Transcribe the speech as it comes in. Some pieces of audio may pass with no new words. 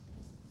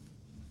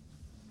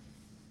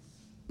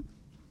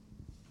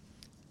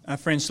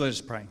Friends, let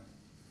us pray.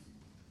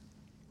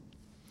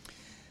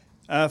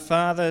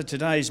 Father,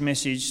 today's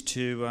message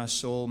to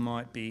us all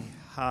might be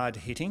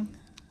hard-hitting,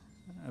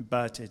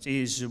 but it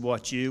is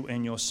what you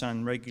and your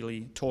Son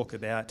regularly talk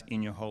about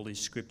in your Holy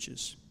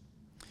Scriptures.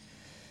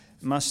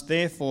 It must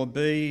therefore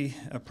be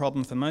a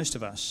problem for most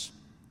of us,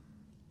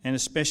 and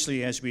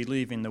especially as we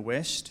live in the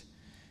West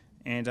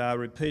and are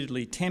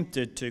repeatedly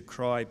tempted to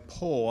cry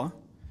poor,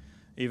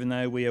 even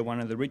though we are one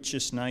of the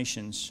richest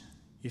nations,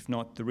 if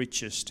not the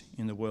richest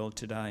in the world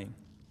today.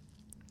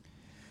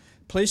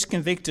 Please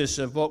convict us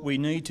of what we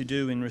need to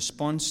do in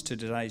response to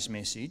today's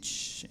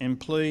message, and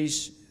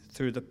please,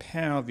 through the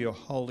power of your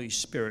Holy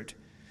Spirit,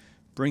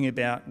 bring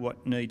about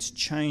what needs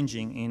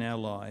changing in our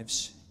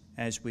lives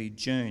as we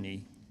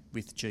journey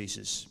with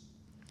Jesus.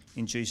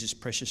 In Jesus'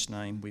 precious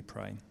name we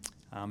pray.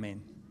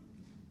 Amen.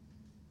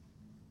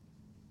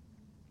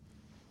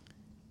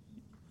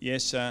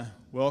 Yes,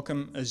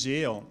 welcome,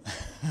 Azil.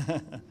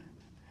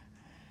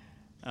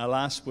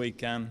 Last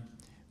week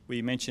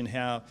we mentioned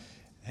how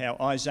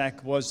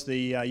Isaac was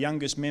the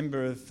youngest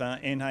member of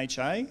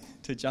NHA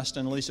to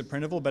Justin and Lisa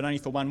Prentival, but only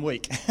for 1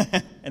 week.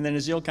 And then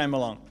Azil came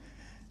along.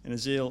 And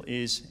Azil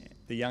is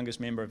the youngest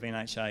member of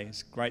NHA.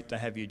 It's great to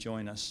have you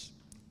join us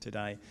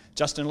today.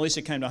 Justin and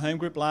Lisa came to home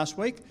group last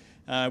week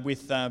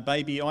with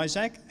baby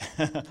Isaac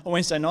on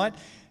Wednesday night,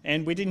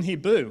 and we didn't hear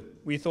boo.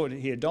 We thought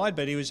he had died,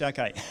 but he was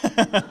okay.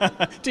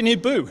 Didn't hear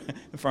boo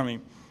from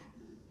him.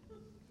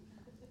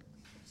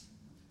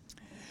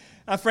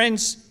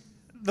 Friends,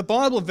 the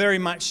Bible very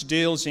much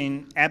deals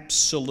in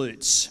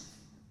absolutes.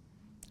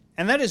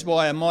 And that is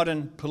why a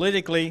modern,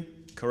 politically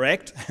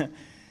correct, and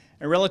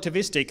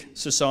relativistic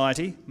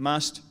society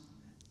must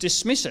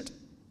dismiss it.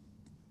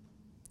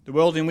 The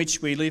world in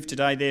which we live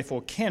today,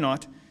 therefore,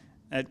 cannot,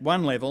 at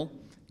one level,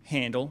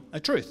 handle a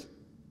truth.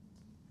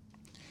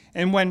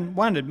 And when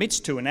one admits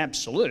to an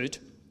absolute,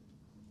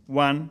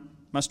 one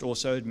must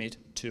also admit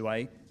to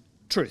a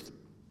truth.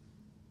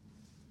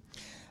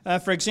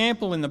 For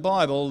example, in the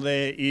Bible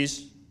there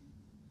is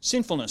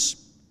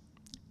sinfulness,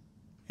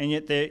 and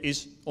yet there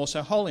is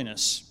also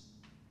holiness.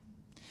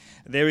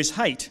 There is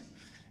hate,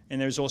 and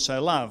there is also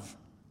love.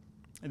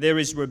 There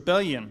is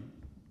rebellion,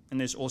 and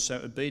there's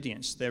also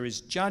obedience. There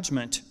is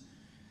judgment,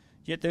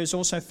 yet there is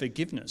also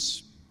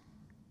forgiveness.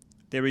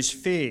 There is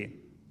fear,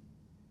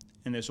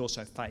 and there's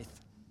also faith.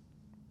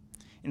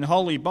 In the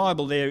Holy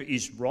Bible there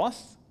is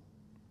wrath,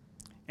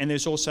 and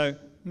there's also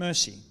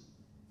mercy.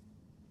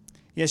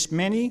 Yes,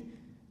 many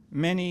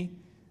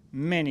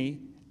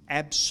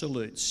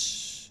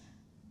absolutes,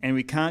 and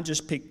we can't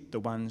just pick the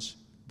ones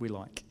we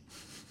like.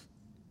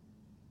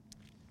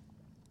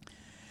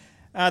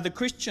 The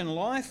Christian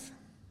life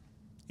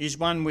is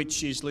one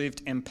which is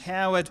lived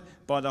empowered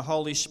by the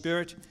Holy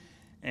Spirit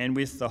and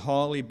with the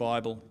Holy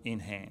Bible in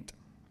hand.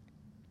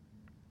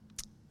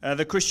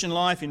 The Christian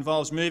life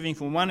involves moving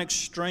from one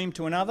extreme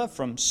to another,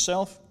 from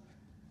self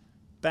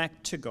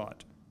back to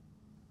God.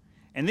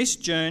 And this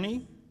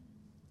journey,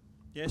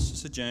 yes,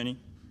 it's a journey,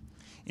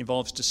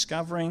 involves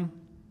discovering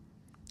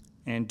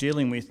and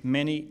dealing with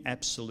many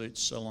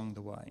absolutes along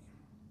the way.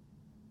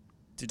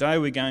 Today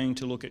we're going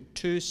to look at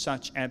two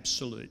such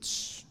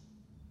absolutes,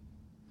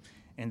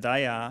 and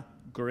they are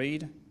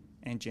greed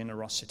and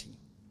generosity.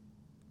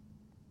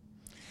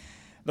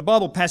 The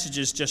Bible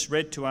passages just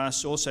read to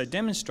us also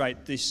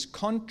demonstrate this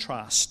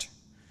contrast.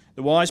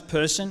 The wise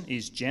person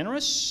is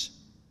generous,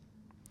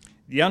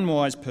 the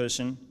unwise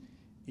person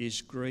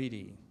is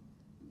greedy.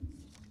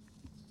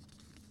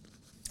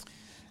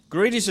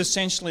 Greed is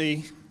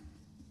essentially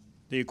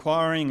the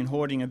acquiring and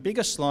hoarding a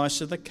bigger slice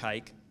of the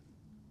cake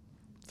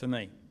for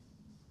me.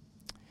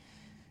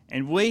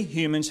 And we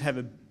humans have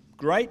a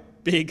great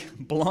big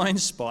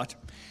blind spot,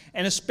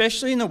 and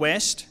especially in the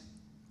West,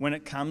 when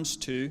it comes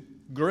to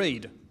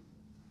greed.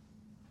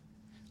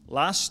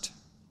 Lust,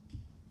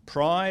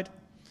 pride,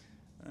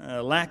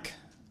 lack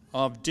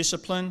of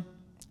discipline,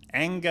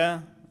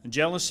 anger,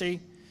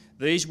 jealousy,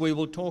 these we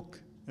will talk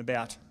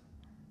about.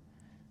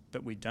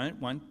 But we don't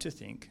want to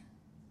think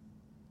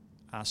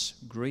us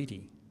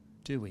greedy,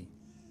 do we?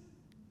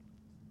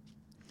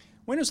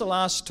 When was the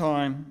last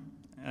time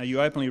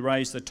you openly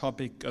raised the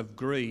topic of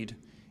greed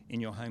in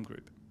your home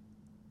group?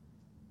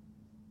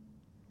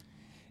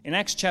 In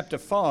Acts chapter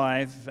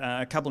 5,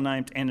 a couple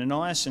named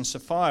Ananias and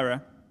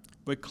Sapphira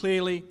were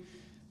clearly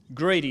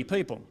greedy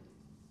people.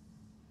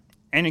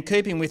 And in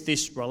keeping with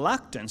this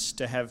reluctance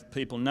to have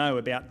people know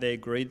about their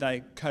greed,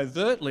 they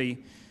covertly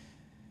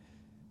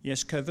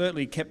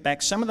kept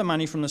back some of the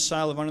money from the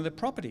sale of one of their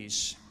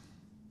properties,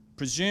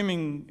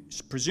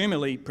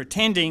 presumably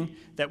pretending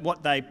that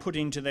what they put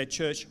into their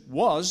church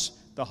was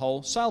the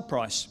whole sale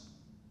price.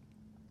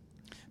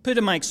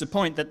 Peter makes the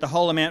point that the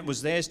whole amount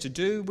was theirs to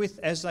do with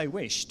as they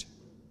wished.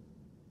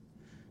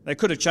 They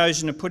could have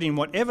chosen to put in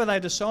whatever they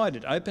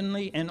decided,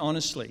 openly and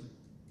honestly.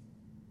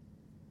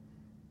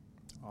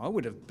 I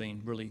would have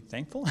been really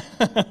thankful.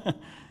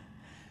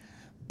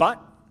 But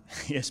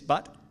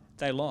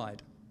they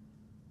lied.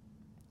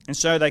 And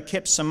so they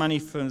kept some money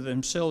for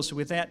themselves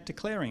without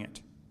declaring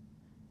it.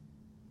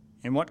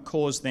 And what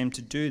caused them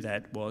to do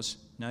that was,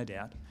 no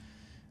doubt,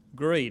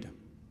 Greed.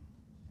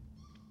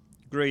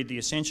 Greed, the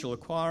essential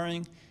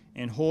acquiring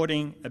and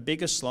hoarding a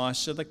bigger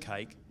slice of the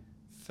cake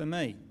for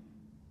me.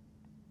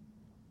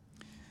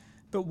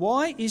 But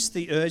why is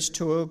the urge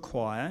to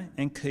acquire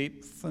and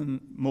keep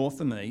more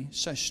for me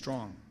so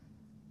strong?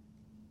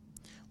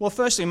 Well,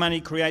 firstly, money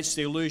creates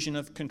the illusion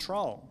of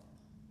control.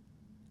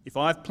 If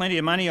I have plenty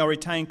of money, I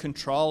retain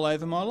control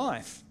over my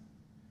life.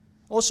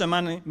 Also,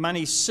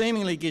 money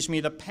seemingly gives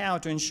me the power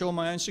to ensure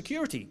my own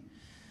security.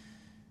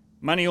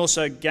 Money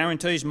also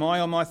guarantees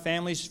my or my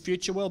family's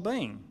future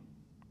well-being.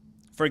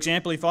 For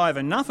example, if I have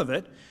enough of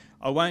it,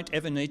 I won't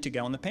ever need to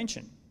go on the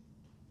pension.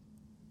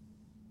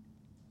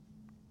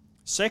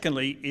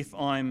 Secondly, if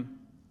I'm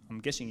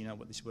guessing you know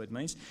what this word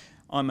means,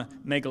 I'm a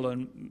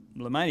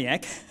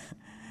megalomaniac,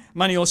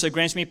 money also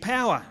grants me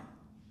power.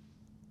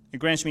 It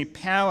grants me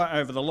power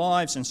over the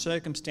lives and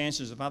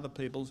circumstances of other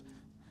people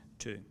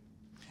too.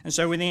 And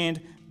so in the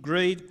end,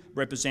 greed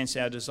represents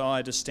our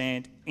desire to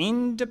stand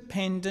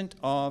independent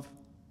of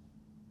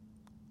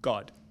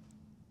God.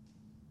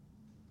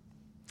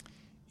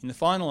 In the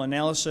final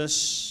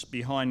analysis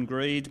behind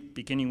greed,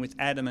 beginning with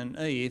Adam and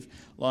Eve,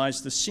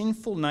 lies the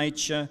sinful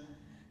nature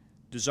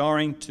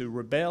desiring to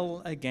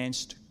rebel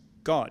against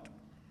God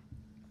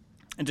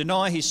and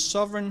deny his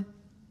sovereign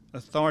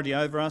authority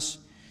over us,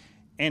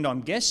 and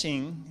I'm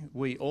guessing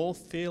we all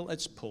feel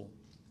its pull.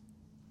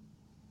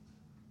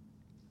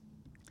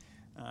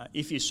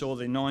 If you saw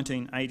the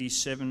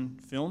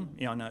 1987 film,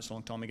 I know it's a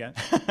long time ago.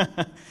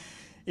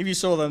 If you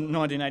saw the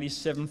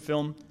 1987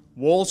 film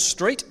Wall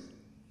Street,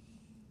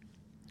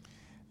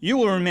 you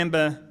will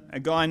remember a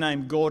guy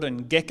named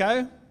Gordon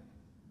Gekko.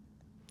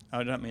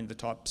 I don't mean the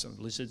types of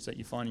lizards that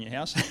you find in your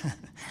house.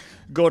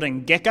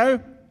 Gordon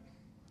Gekko.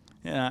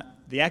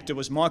 The actor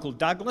was Michael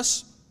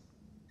Douglas,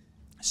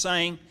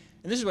 saying,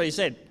 and this is what he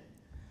said,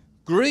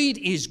 "Greed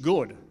is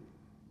good.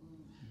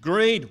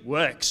 Greed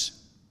works.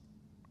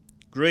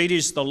 Greed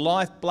is the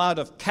lifeblood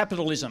of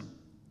capitalism,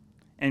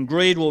 and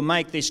greed will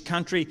make this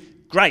country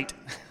great."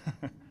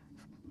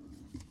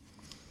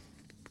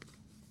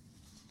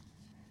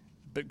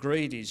 But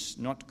greed is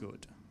not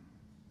good.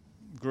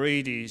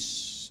 Greed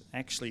is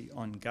actually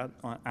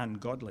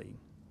ungodly.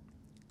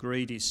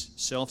 Greed is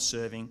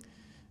self-serving.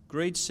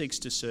 Greed seeks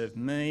to serve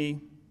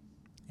me,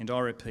 and I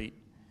repeat,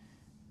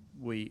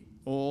 we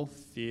all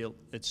feel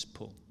its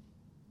pull.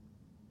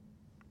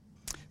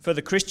 For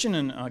the Christian,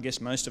 and I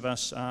guess most of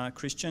us are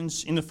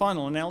Christians, in the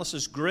final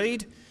analysis,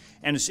 greed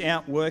and its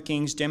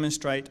outworkings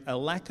demonstrate a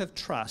lack of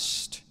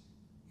trust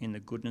in the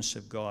goodness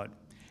of God.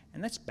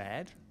 And that's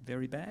bad,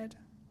 very bad.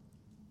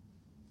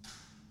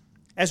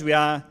 As we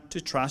are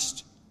to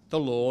trust the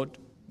Lord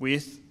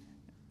with,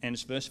 and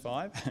it's verse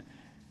 5,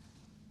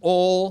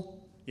 all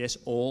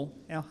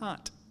our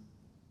heart.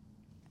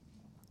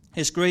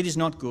 Yes, greed is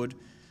not good.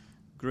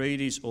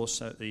 Greed is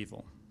also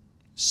evil.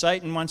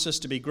 Satan wants us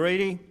to be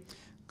greedy.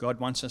 God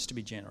wants us to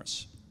be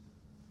generous.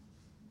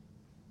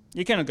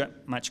 You cannot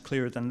get much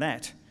clearer than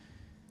that.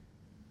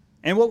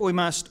 And what we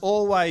must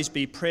always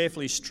be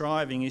prayerfully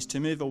striving is to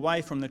move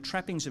away from the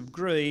trappings of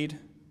greed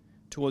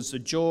towards the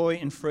joy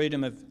and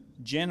freedom of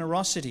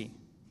generosity.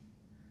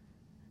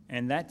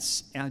 And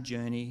that's our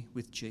journey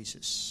with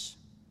Jesus.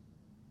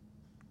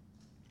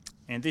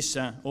 And this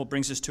all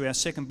brings us to our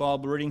second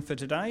Bible reading for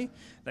today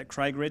that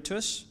Craig read to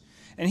us.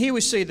 And here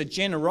we see the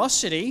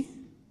generosity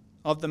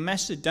of the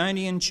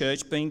Macedonian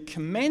church being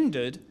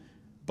commended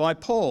by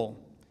Paul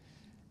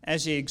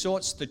as he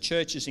exhorts the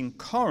churches in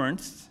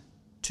Corinth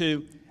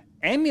to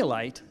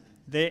emulate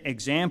their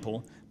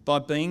example by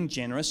being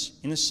generous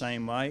in the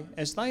same way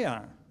as they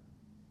are.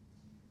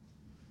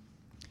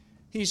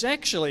 He's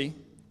actually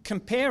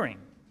comparing,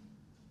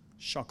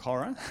 shock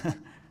horror,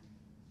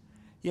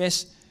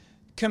 yes,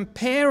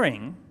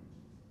 comparing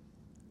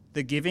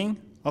the giving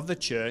of the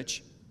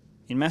church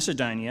in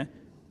Macedonia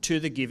to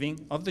the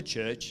giving of the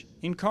church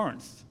in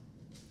Corinth.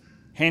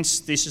 Hence,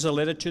 this is a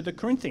letter to the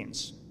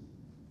Corinthians.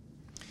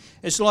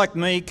 It's like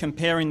me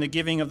comparing the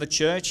giving of the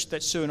church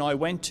that Sue and I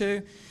went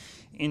to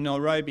in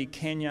Nairobi,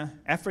 Kenya,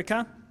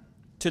 Africa,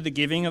 to the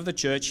giving of the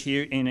church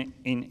here in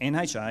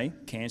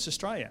NHA, Cairns,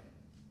 Australia.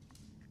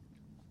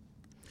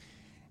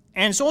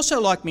 And it's also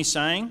like me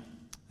saying,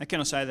 can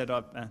I say that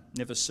I've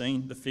never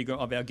seen the figure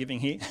of our giving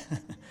here?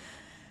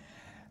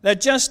 That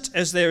just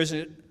as there is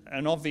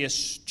an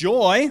obvious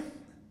joy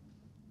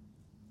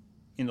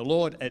in the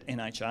Lord at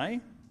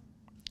NHA,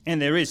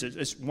 and there is,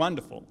 it's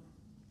wonderful,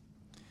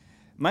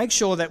 make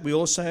sure that we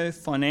also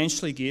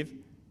financially give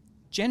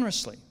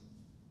generously.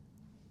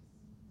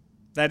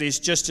 That is,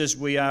 just as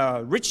we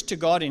are rich to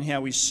God in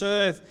how we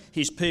serve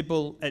his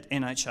people at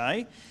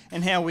NHA,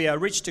 and how we are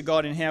rich to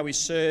God in how we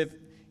serve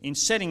in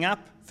setting up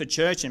for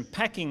church and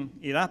packing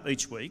it up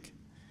each week,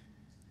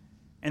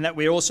 and that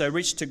we're also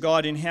rich to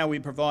God in how we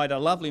provide a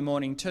lovely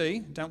morning tea,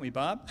 don't we,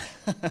 Barb?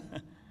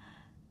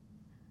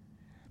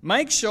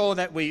 Make sure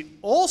that we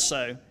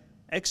also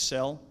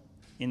excel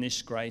in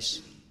this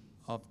grace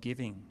of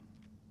giving.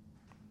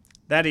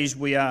 That is,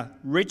 we are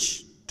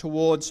rich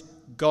towards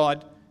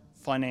God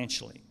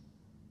financially.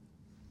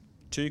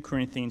 2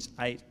 Corinthians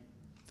 8,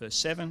 verse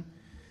 7.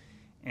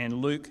 and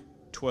Luke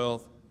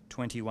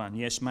 12:21.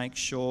 Yes, make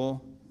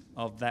sure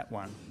of that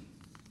one.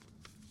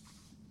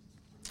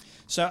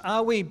 So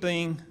are we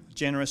being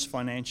generous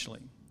financially?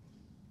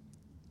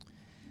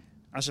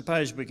 I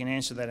suppose we can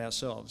answer that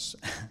ourselves.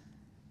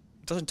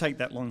 It doesn't take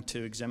that long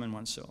to examine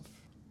oneself.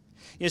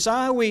 Yes,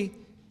 are we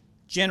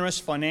generous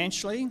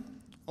financially,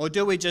 or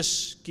do we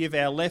just give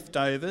our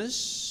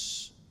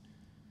leftovers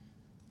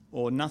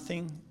or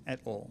nothing at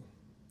all?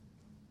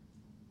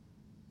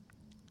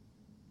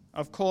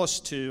 Of course,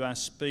 to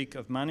speak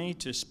of money,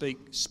 to speak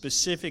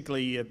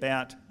specifically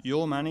about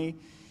your money,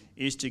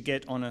 is to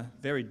get on a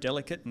very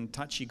delicate and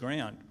touchy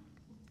ground.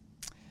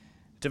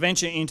 To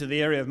venture into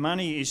the area of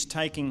money is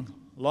taking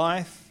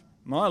my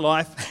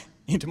life,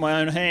 into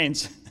my own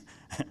hands.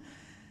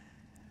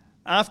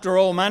 After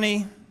all,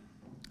 money,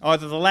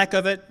 either the lack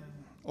of it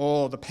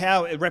or the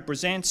power it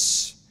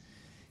represents,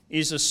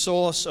 is a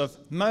source of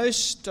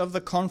most of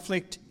the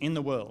conflict in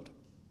the world.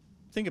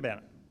 Think about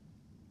it.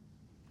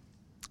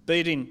 Be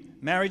it in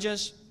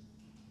marriages,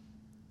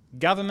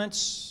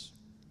 governments,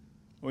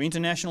 or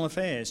international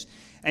affairs.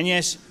 And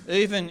yes,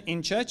 even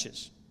in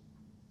churches.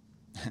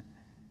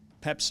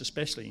 Perhaps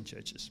especially in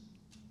churches.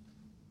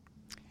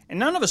 And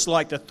none of us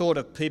like the thought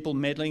of people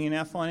meddling in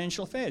our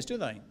financial affairs, do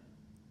they?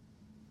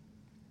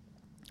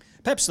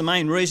 Perhaps the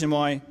main reason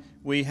why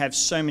we have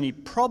so many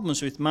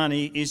problems with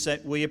money is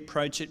that we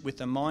approach it with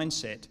a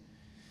mindset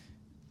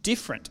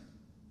different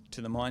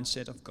to the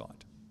mindset of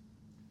God.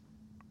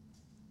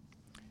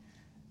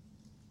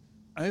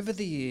 Over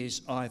the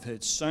years, I've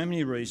heard so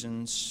many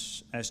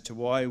reasons as to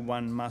why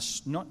one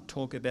must not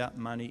talk about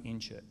money in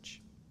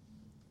church.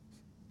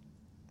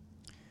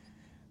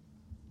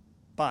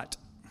 But,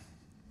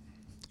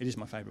 it is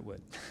my favourite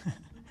word,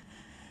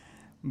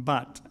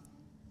 but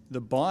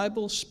the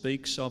Bible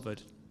speaks of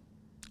it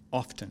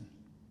often.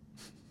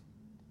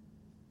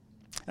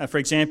 For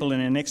example,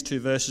 in the next two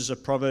verses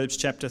of Proverbs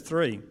chapter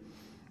 3,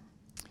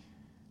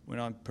 when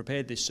I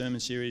prepared this sermon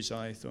series,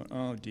 I thought,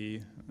 oh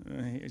dear,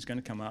 it's going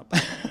to come up.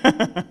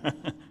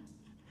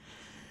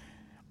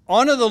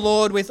 Honour the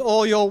Lord with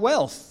all your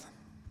wealth,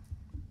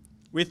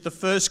 with the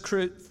first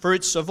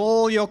fruits of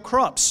all your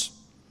crops.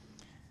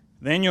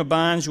 Then your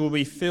barns will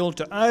be filled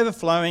to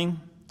overflowing,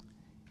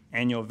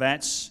 and your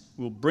vats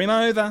will brim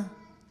over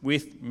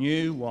with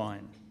new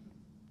wine.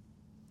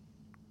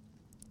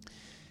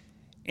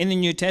 In the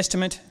New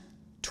Testament,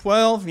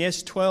 12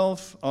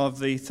 of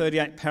the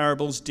 38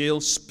 parables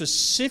deal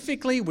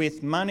specifically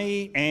with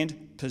money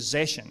and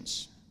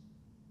possessions.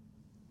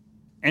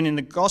 And in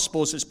the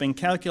Gospels, it's been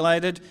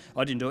calculated,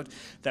 I didn't do it,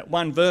 that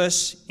one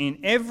verse in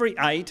every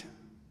 8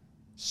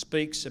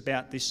 speaks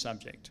about this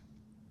subject.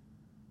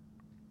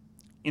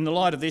 In the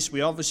light of this,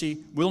 we obviously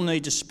will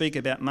need to speak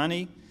about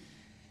money,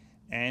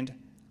 and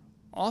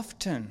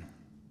often,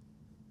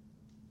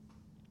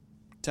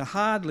 to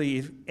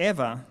hardly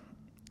ever,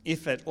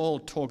 if at all,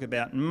 talk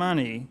about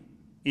money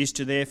is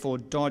to therefore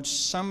dodge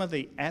some of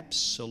the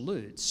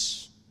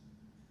absolutes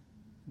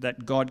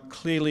that God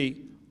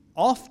clearly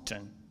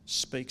often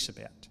speaks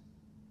about.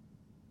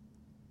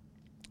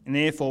 And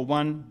therefore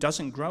one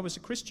doesn't grow as a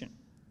Christian.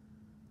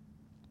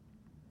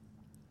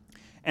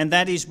 And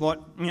that is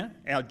what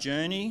our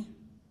journey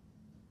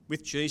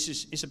with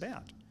Jesus is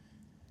about.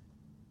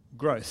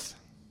 Growth.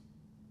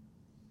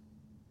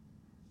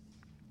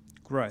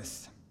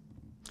 Growth.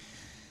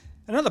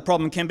 Another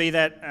problem can be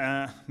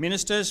that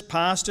ministers,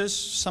 pastors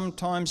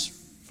sometimes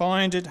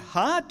find it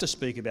hard to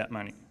speak about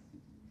money.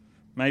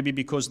 Maybe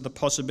because of the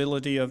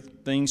possibility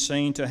of being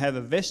seen to have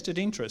a vested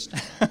interest.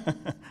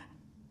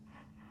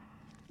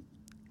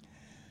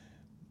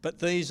 But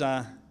these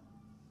are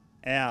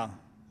our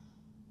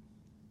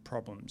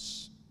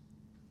problems,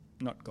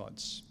 not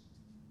God's.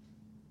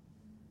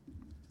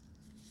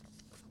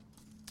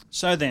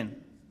 So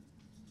then,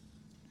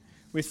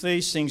 with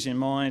these things in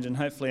mind, and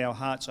hopefully our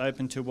hearts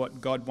open to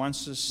what God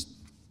wants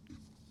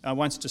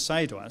to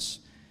say to us,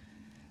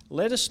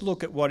 let us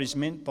look at what is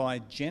meant by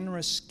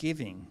generous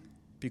giving,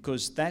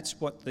 because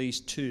that's what these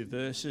two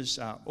verses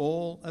are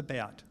all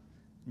about,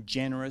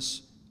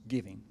 generous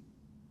giving.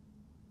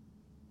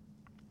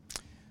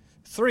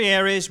 3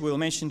 areas we'll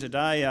mention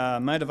today are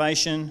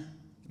motivation,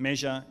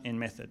 measure and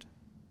method.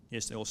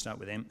 Yes, they all start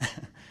with M.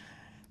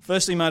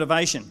 Firstly,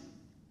 motivation.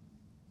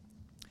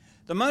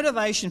 The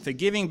motivation for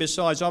giving,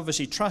 besides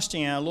obviously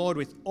trusting our Lord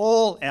with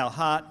all our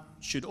heart,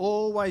 should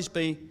always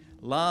be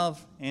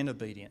love and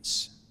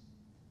obedience.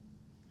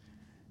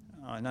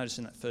 I noticed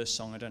in that first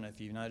song, I don't know if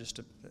you noticed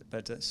it,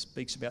 but it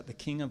speaks about the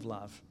King of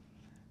Love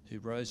who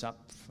rose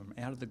up from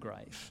out of the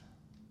grave.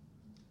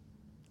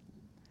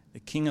 The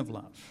King of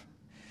Love.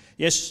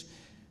 Yes,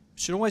 it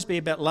should always be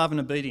about love and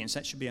obedience.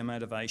 That should be our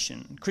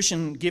motivation.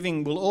 Christian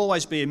giving will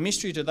always be a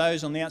mystery to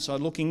those on the outside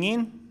looking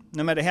in.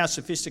 No matter how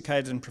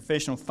sophisticated and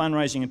professional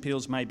fundraising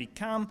appeals may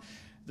become,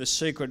 the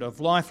secret of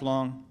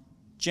lifelong,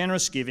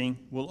 generous giving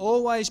will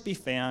always be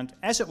found,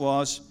 as it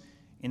was,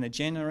 in the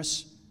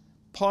generous,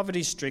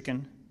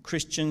 poverty-stricken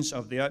Christians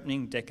of the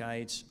opening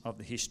decades of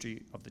the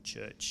history of the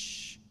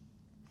church.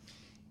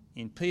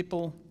 In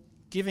people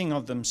giving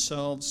of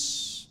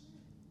themselves,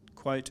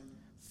 quote,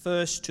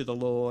 first to the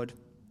Lord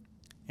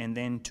and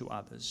then to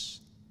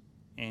others.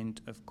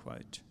 End of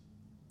quote.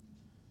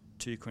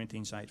 2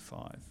 Corinthians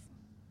 8:5.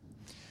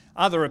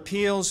 Other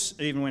appeals,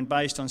 even when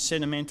based on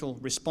sentimental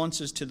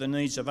responses to the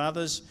needs of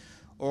others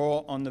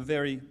or on the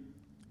very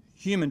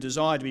human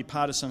desire to be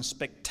part of some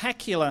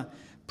spectacular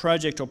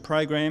project or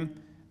program,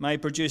 may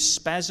produce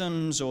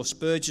spasms or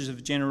spurges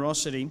of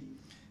generosity,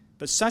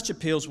 but such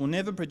appeals will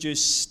never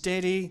produce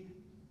steady,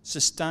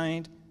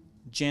 sustained,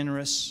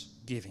 generous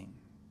giving.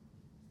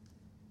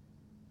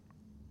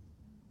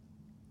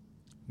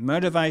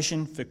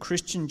 Motivation for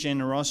Christian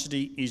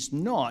generosity is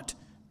not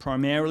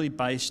primarily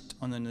based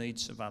on the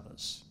needs of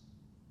others.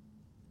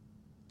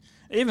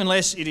 Even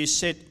less it is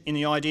set in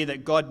the idea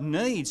that God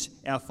needs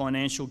our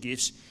financial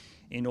gifts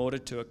in order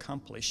to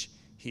accomplish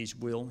his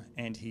will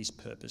and his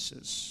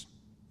purposes.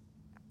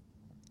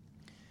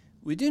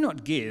 We do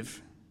not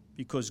give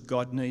because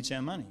God needs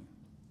our money.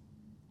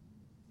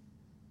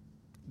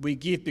 We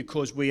give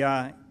because we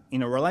are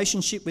in a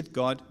relationship with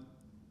God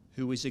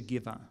who is a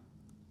giver,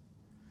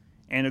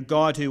 and a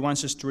God who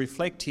wants us to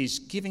reflect his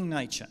giving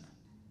nature.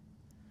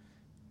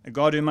 A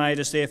God who made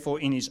us, therefore,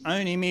 in his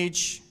own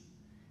image,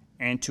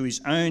 and to his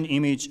own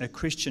image a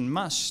Christian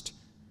must,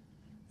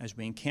 as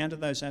we encounter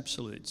those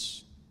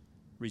absolutes,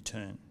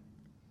 return.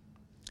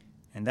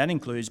 And that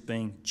includes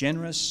being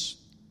generous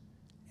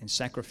and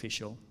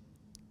sacrificial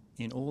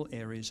in all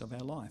areas of our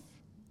life.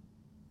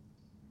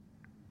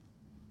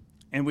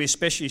 And we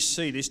especially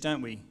see this,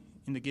 don't we,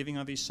 in the giving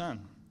of his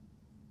Son.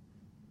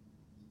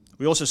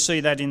 We also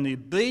see that in the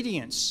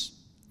obedience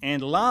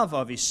and love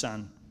of his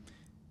Son,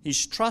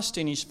 his trust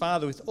in his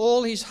Father with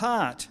all his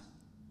heart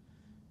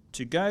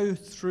to go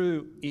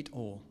through it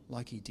all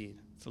like he did,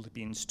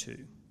 Philippians 2.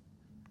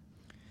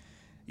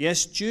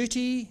 Yes,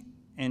 duty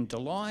and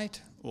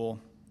delight, or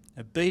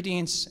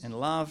obedience and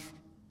love,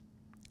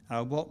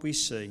 are what we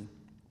see.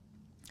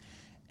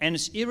 And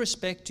it's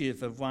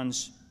irrespective of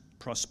one's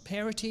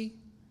prosperity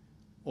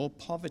or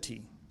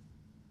poverty.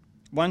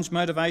 One's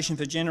motivation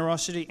for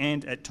generosity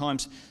and, at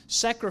times,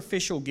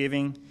 sacrificial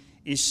giving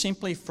is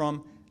simply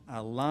from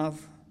a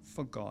love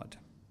for God.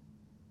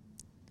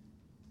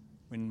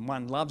 When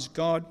one loves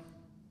God,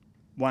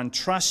 one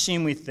trusts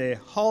him with their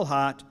whole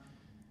heart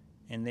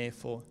and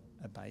therefore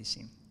obeys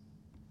him.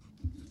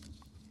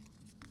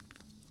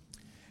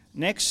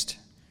 Next,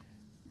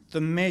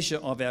 the measure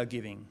of our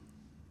giving.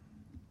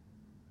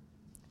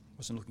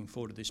 Wasn't looking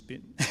forward to this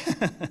bit.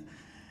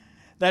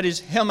 That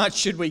is, how much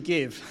should we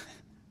give?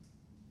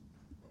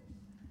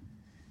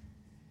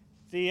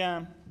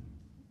 The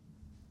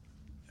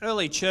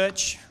early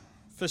church,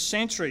 for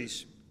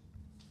centuries,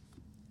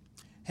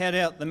 had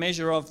out the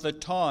measure of the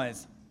tithe.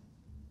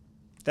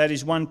 That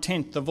is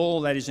 1/10 of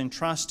all that is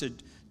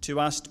entrusted to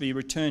us to be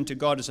returned to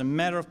God as a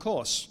matter of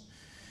course.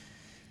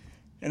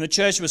 And the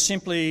church was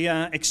simply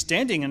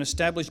extending an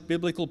established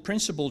biblical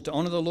principle to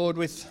honour the Lord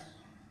with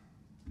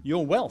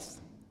your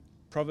wealth,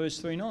 Proverbs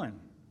 3:9.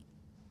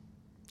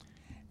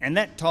 And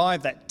that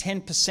tithe, that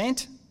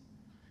 10%,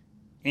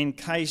 in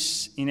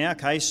our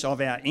case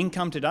of our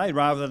income today,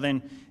 rather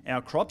than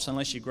our crops,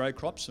 unless you grow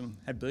crops and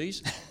have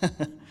bees,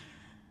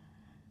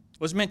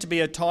 was meant to be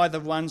a tithe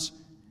of one's,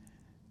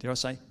 dare I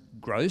say,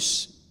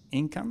 gross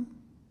income,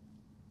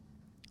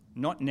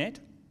 not net.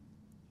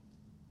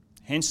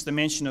 Hence the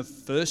mention of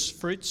first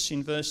fruits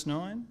in verse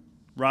 9,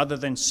 rather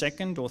than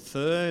second or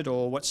third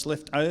or what's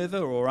left over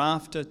or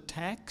after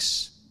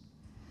tax.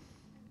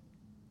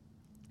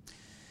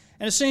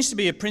 And it seems to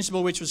be a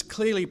principle which was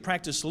clearly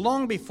practiced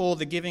long before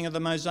the giving of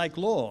the Mosaic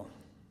law.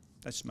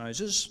 That's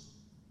Moses,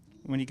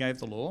 when he gave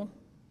the law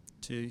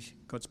to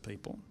God's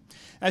people.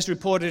 As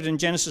reported in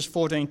Genesis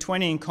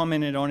 14:20 and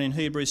commented on in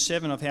Hebrews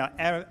 7 of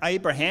how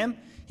Abraham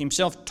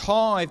himself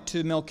tithed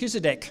to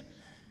Melchizedek,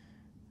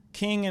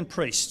 king and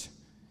priest.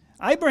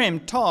 Abraham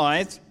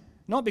tithed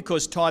not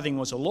because tithing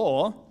was a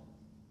law,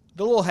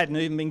 the law hadn't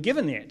even been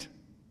given yet,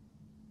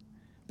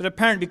 but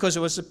apparently because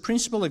it was the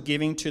principle of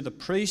giving to the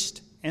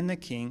priest and the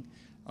king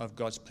of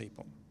God's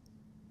people.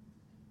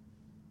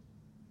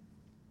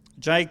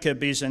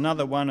 Jacob is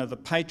another one of the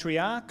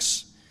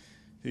patriarchs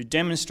who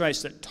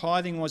demonstrates that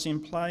tithing was in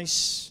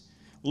place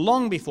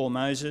long before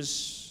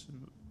Moses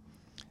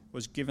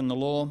was given the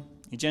law.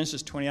 In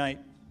Genesis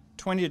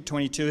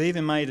 28:20-22, he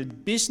even made a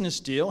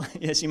business deal.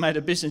 Yes, he made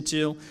a business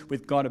deal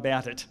with God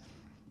about it.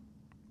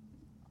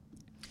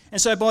 And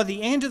so by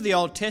the end of the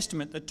Old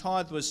Testament, the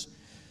tithe was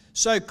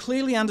so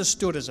clearly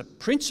understood as a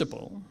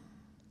principle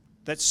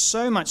that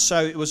so much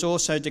so it was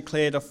also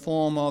declared a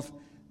form of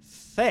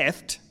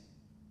theft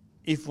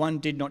if one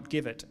did not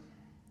give it.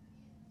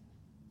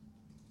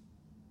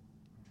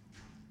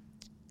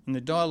 In the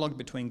dialogue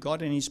between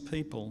God and his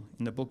people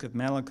in the book of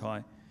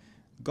Malachi,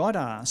 God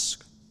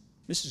asks,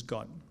 this is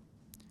God,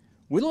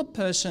 will a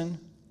person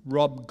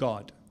rob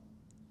God?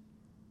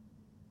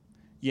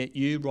 Yet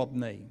you rob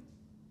me.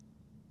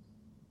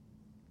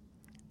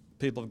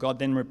 People of God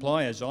then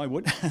reply, as I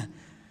would,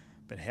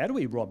 but how do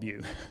we rob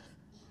you?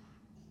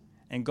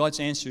 And God's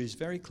answer is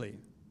very clear.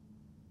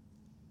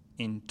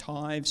 In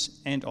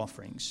tithes and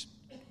offerings,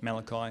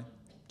 Malachi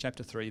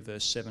chapter 3,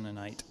 verse 7 and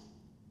 8.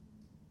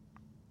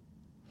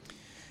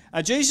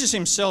 Jesus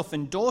himself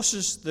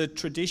endorses the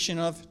tradition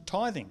of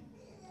tithing.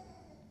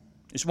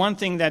 It's one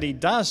thing that he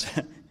does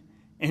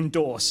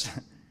endorse,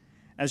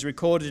 as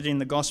recorded in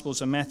the Gospels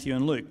of Matthew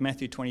and Luke,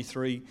 Matthew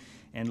 23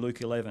 and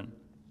Luke 11.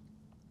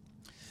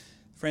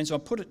 Friends, I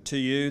put it to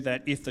you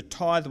that if the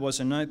tithe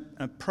was an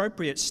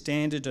appropriate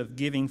standard of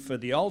giving for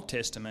the Old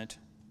Testament,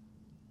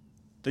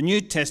 the New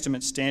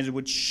Testament standard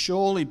would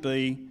surely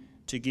be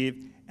to give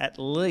at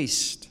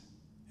least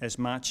as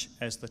much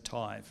as the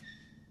tithe,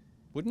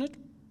 wouldn't it?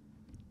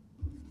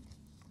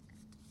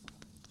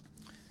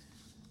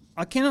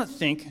 I cannot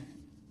think, and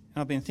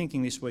I've been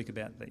thinking this week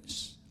about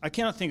this, I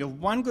cannot think of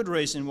one good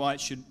reason why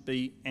it should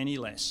be any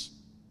less.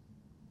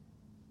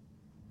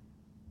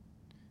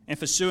 And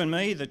for Sue and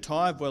me, the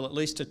tithe, well, at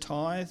least a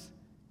tithe,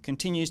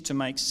 continues to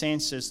make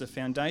sense as the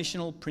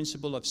foundational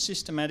principle of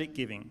systematic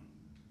giving.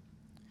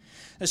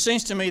 It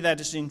seems to me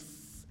that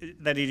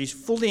it is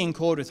fully in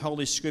accord with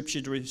Holy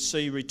Scripture to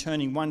see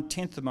returning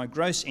 1/10 of my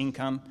gross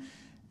income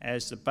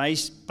as the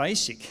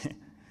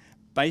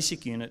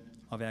basic unit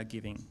of our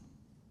giving.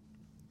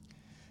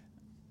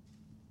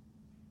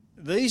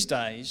 These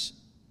days,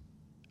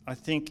 I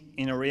think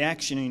in a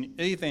reaction in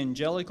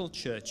evangelical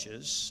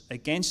churches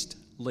against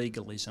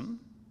legalism,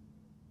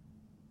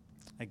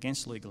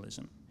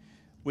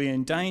 we are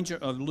in danger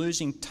of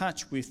losing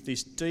touch with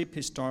this deep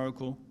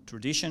historical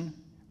tradition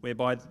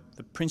whereby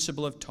the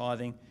principle of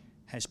tithing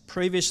has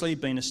previously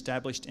been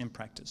established and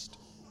practiced.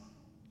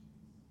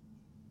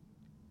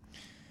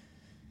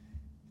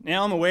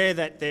 Now I'm aware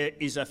that there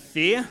is a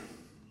fear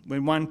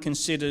when one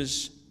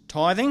considers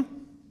tithing.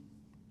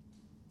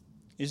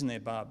 Isn't there,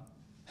 Barb?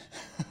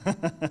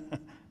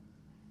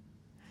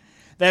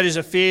 That is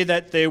a fear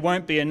that there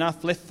won't be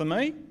enough left for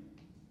me.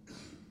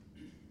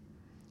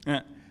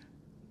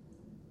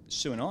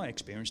 Sue and I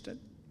experienced it.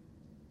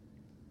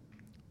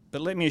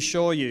 But let me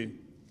assure you,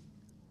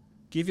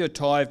 give your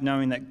tithe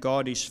knowing that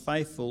God is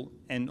faithful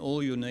and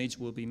all your needs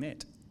will be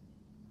met.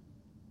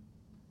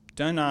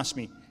 Don't ask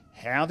me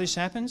how this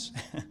happens.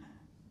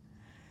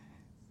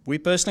 We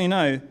personally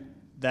know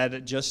that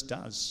it just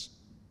does.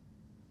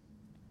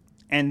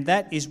 And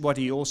that is what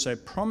he also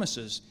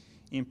promises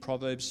in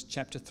Proverbs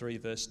chapter 3,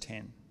 verse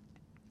 10.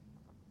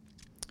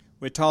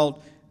 We're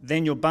told,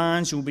 then your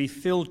barns will be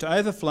filled to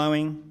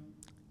overflowing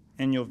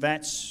and your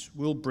vats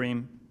will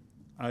brim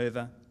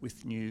over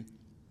with new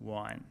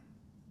wine.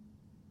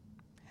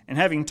 And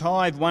having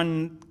tithed,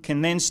 one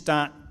can then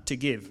start to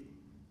give.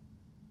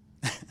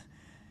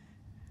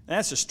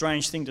 That's a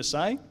strange thing to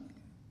say.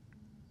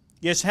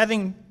 Yes,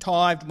 having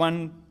tithed,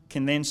 one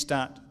can then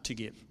start to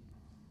give.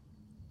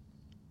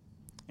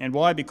 And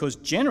why? Because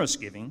generous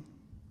giving,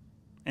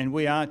 and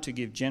we are to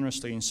give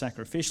generously and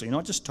sacrificially,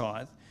 not just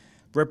tithe,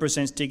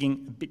 represents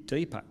digging a bit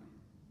deeper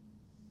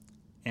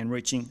and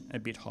reaching a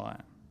bit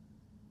higher.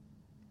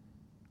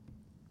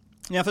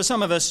 Now, for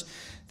some of us,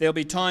 there'll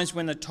be times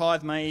when the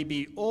tithe may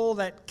be all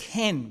that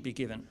can be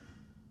given.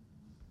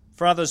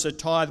 For others, the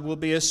tithe will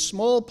be a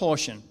small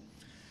portion.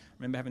 I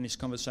remember having this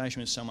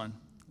conversation with someone.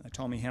 They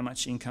told me how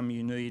much income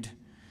you need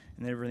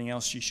and everything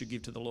else you should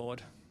give to the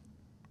Lord.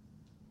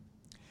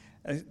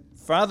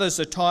 For others,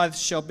 the tithe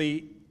shall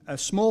be a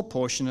small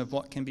portion of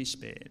what can be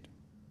spared.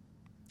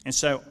 And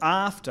so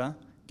after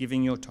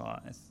giving your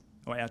tithe,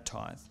 or our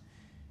tithe,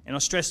 and I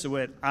stress the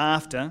word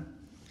after,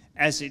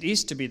 as it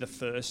is to be the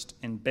first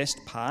and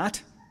best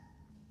part,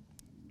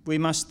 we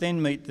must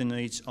then meet the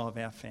needs of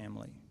our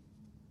family.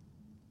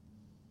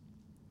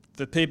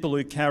 For people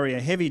who carry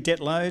a heavy debt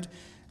load,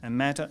 a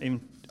matter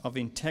of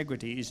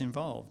integrity is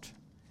involved.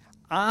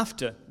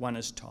 After one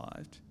has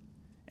tithed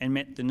and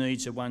met the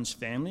needs of one's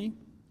family,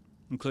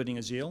 including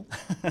a zeal,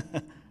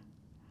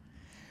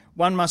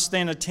 one must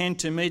then attend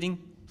to meeting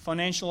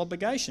financial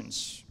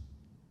obligations.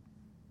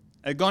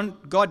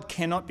 God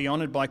cannot be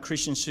honoured by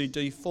Christians who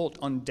default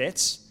on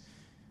debts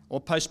or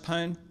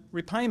postpone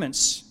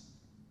repayments.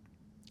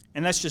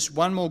 And that's just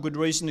one more good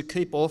reason to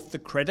keep off the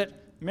credit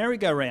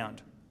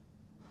merry-go-round.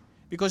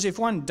 Because if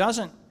one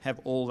doesn't have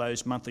all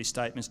those monthly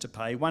statements to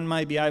pay, one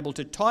may be able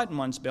to tighten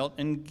one's belt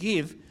and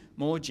give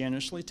more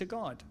generously to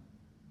God.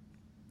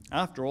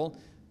 After all,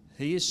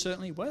 he is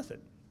certainly worth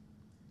it,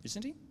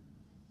 isn't he?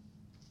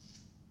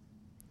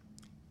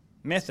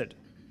 Method.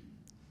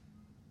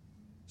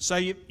 So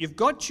you've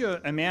got your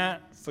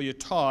amount for your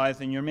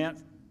tithe and your amount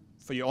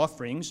for your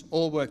offerings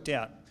all worked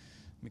out.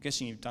 I'm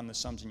guessing you've done the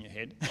sums in your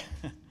head.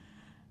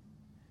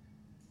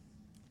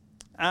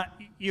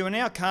 You are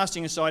now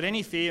casting aside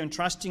any fear and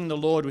trusting the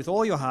Lord with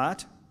all your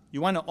heart.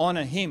 You want to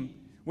honour him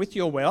with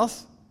your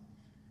wealth.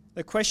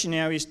 The question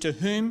now is, to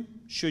whom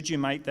should you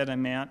make that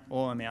amount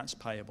or amounts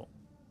payable?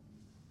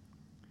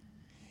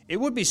 It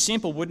would be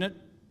simple, wouldn't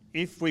it,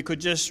 if we could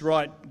just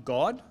write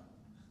God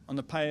on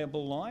the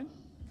payable line?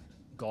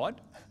 God.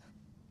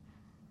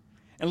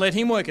 And let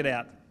him work it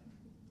out.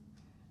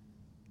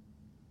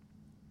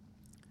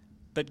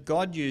 But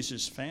God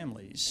uses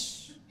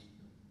families.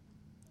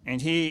 And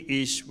here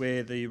is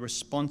where the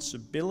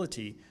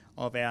responsibility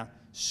of our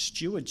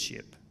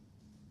stewardship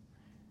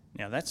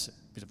Now that's a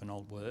bit of an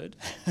old word,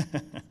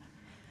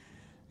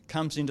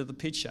 comes into the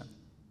picture.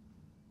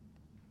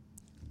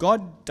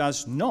 God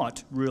does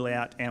not rule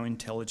out our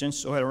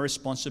intelligence or our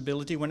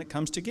responsibility when it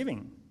comes to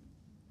giving.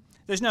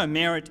 There's no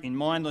merit in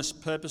mindless,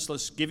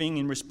 purposeless giving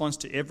in response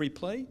to every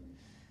plea.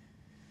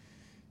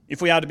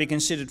 If we are to be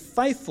considered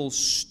faithful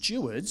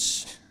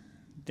stewards,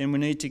 then we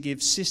need to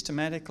give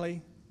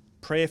systematically,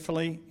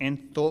 prayerfully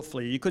and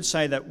thoughtfully. You could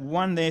say that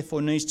one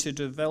therefore needs to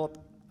develop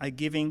a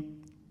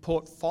giving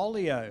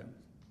portfolio.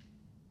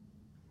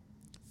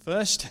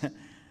 First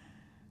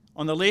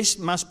on the list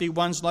must be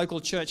one's local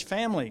church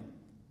family.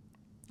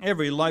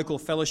 Every local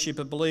fellowship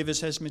of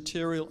believers has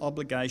material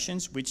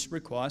obligations which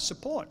require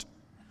support.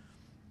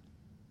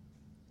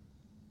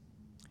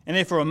 And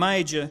therefore a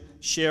major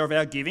share of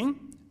our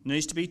giving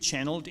needs to be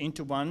channeled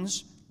into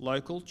one's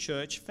local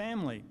church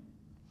family.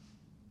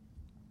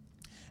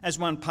 As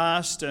one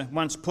pastor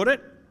once put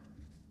it,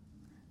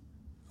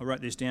 I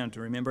wrote this down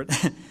to remember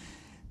it,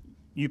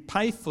 you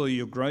pay for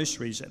your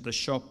groceries at the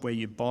shop where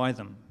you buy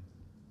them,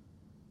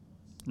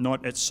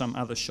 not at some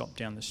other shop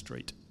down the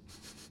street.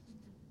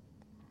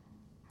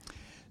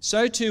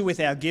 So too with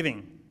our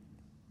giving.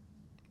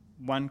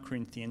 1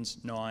 Corinthians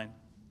 9,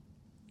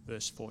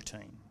 verse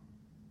 14.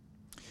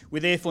 We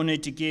therefore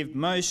need to give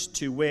most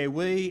to where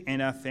we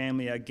and our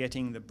family are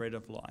getting the bread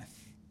of life,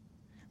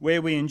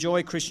 where we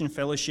enjoy Christian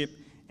fellowship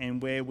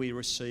and where we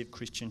receive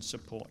Christian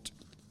support.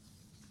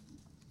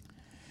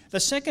 The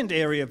second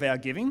area of our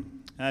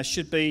giving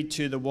should be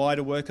to the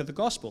wider work of the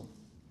gospel.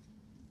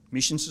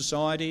 Mission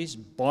societies,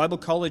 Bible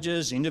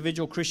colleges,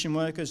 individual Christian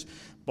workers,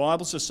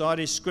 Bible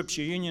societies,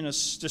 Scripture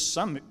Unionists, just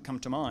some that come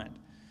to mind.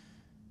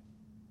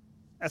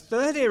 A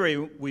third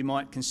area we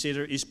might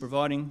consider is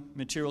providing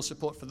material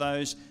support for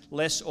those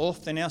less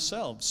off than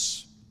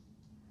ourselves.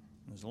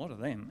 There's a lot of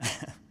them.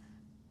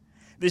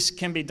 This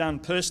can be done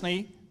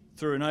personally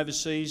through an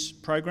overseas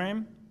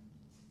program,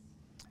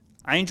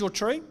 Angel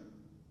Tree,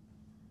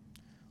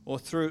 or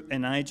through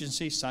an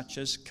agency such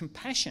as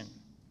Compassion.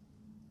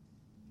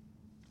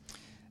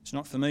 It's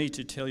not for me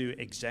to tell you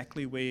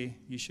exactly where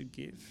you should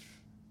give,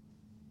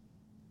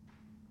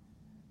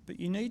 but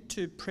you need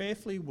to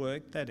prayerfully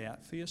work that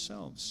out for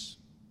yourselves,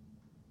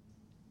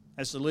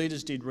 as the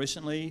leaders did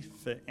recently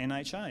for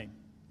NHA,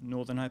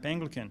 Northern Hope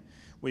Anglican.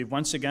 We've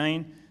once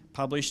again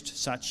published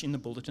such in the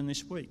bulletin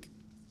this week.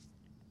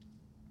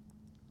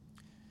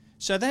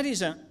 So that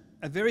is a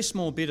very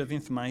small bit of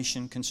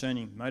information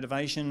concerning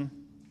motivation,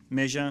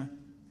 measure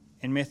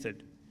and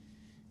method.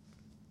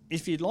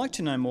 If you'd like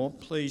to know more,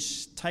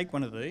 please take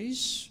one of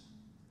these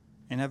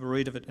and have a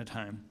read of it at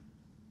home.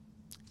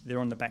 They're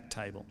on the back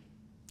table,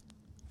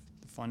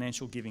 the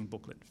financial giving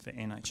booklet for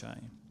NHA.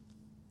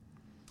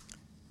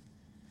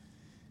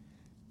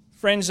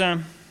 Friends,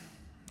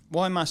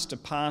 why must a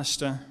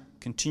pastor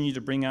continue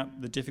to bring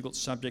up the difficult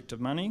subject of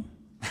money?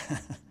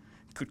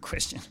 Good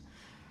question.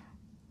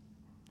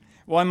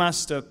 Why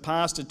must a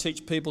pastor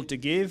teach people to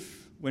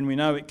give when we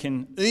know it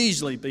can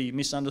easily be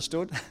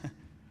misunderstood?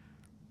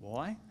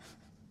 Why?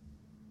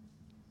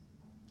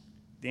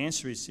 The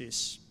answer is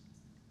this.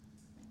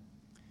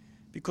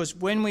 Because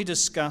when we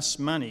discuss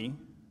money,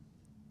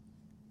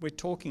 we're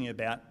talking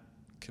about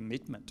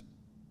commitment.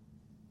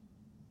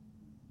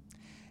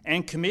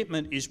 And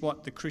commitment is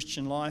what the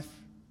Christian life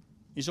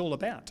is all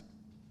about.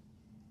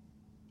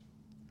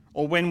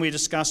 Or when we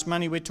discuss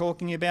money, we're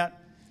talking about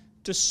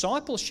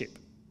discipleship.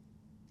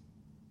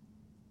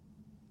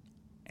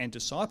 And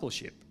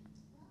discipleship,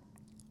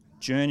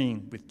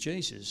 journeying with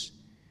Jesus,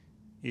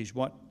 is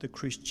what the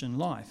Christian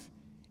life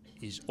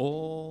is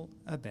all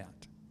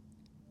about.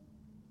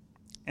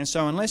 And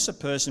so unless a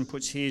person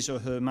puts his or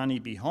her money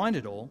behind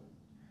it all,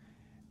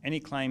 any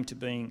claim to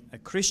being a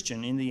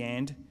Christian in the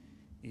end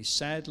is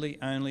sadly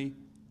only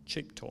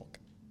cheap talk.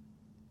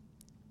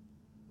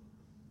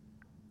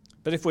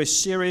 But if we're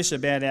serious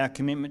about our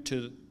commitment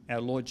to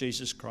our Lord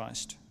Jesus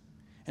Christ,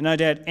 and no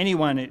doubt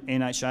anyone at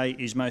NHA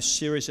is most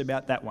serious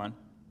about that one,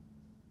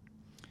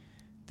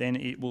 then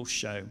it will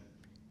show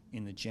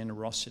in the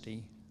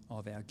generosity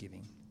of our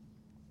giving.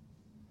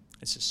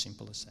 It's as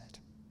simple as that.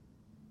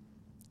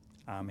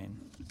 Amen.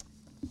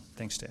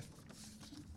 Thanks, Steph.